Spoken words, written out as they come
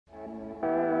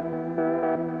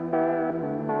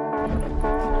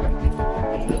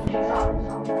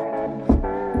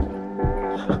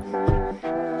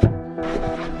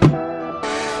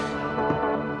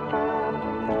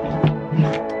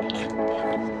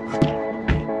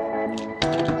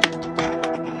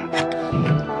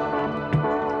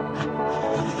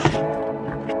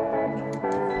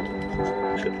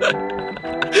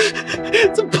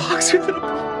walks with an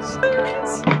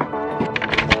applause.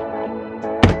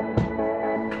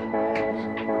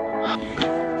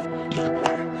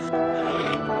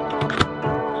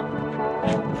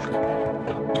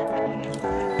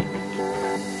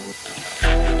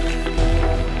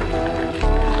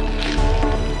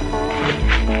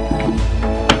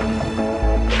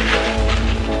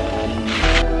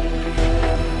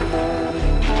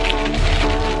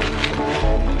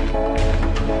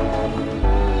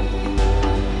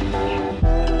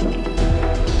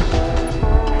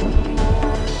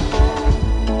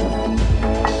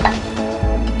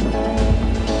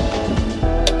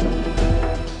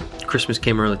 Christmas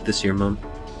came early this year, Mom.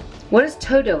 What is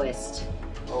Todoist?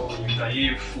 Oh, you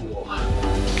naive fool.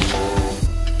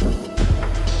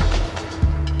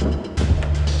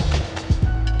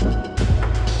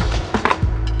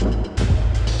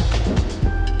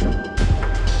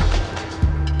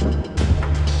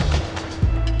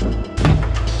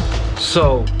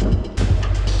 So,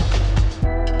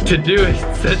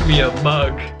 Todoist sent me a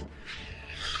mug.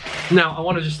 Now, I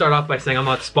want to just start off by saying I'm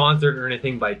not sponsored or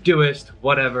anything by Todoist,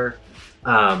 whatever.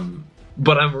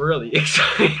 But I'm really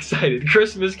excited.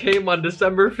 Christmas came on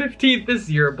December 15th this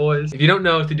year, boys. If you don't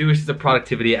know, Todoist is a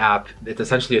productivity app. It's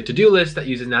essentially a to-do list that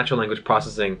uses natural language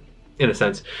processing, in a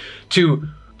sense, to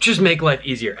just make life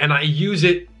easier. And I use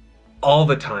it all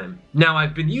the time. Now,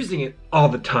 I've been using it all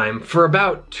the time for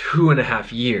about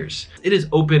 2.5 years. It is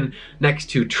open next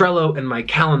to Trello and my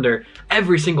calendar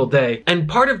every single day. And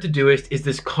part of Todoist is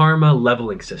this karma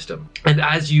leveling system. And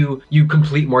as you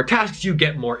complete more tasks, you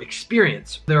get more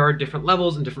experience. There are different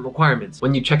levels and different requirements.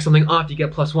 When you check something off, you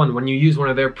get +1. When you use one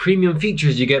of their premium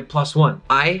features, you get +1.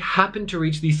 I happened to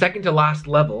reach the second to last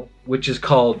level, which is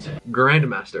called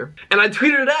Grandmaster. And I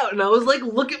tweeted it out and I was like,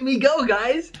 look at me go,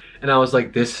 guys. And I was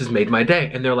like, this has made my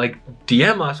day. And they're like,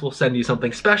 DM us, we'll send you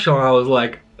something special. And I was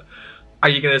like, are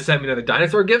you gonna send me another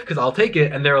dinosaur gift? Because I'll take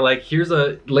it. And they were like, here's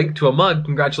a link to a mug.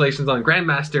 Congratulations on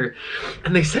Grandmaster.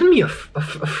 And they send me a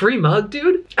free mug,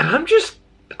 dude. And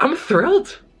I'm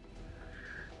thrilled.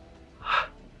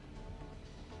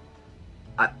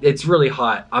 It's really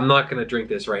hot. I'm not gonna drink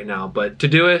this right now, but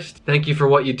Todoist, thank you for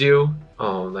what you do.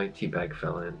 Oh, my tea bag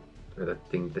fell in. Or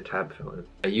the tab fell in.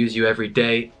 I use you every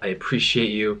day. I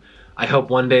appreciate you. I hope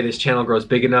one day this channel grows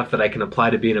big enough that I can apply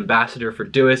to be an ambassador for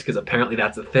Todoist, because apparently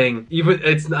that's a thing. Even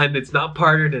it's not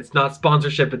partnered, it's not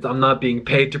sponsorship, I'm not being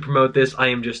paid to promote this. I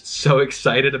am just so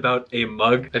excited about a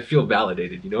mug. I feel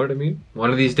validated, you know what I mean?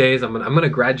 One of these days I'm gonna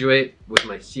graduate with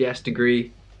my CS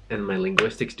degree and my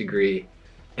linguistics degree,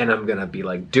 and I'm gonna be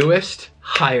like, Todoist,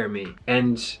 hire me.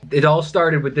 And it all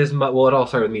started with this mug. Well, it all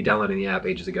started with me downloading the app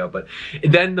ages ago, but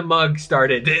then the mug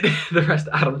started. The rest,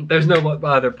 there's no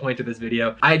other point to this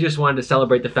video. I just wanted to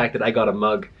celebrate the fact that I got a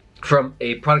mug from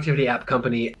a productivity app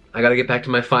company. I gotta get back to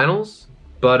my finals,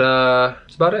 but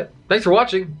that's about it. Thanks for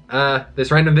watching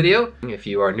this random video. If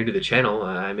you are new to the channel,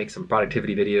 I make some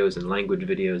productivity videos and language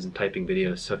videos and typing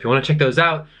videos. So if you wanna check those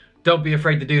out, don't be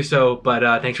afraid to do so, but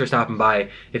thanks for stopping by.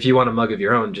 If you want a mug of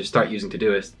your own, just start using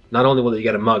Todoist. Not only will you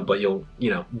get a mug, but you'll,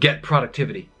 get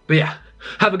productivity. But yeah,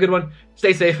 have a good one,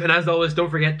 stay safe, and as always, don't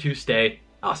forget to stay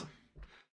awesome.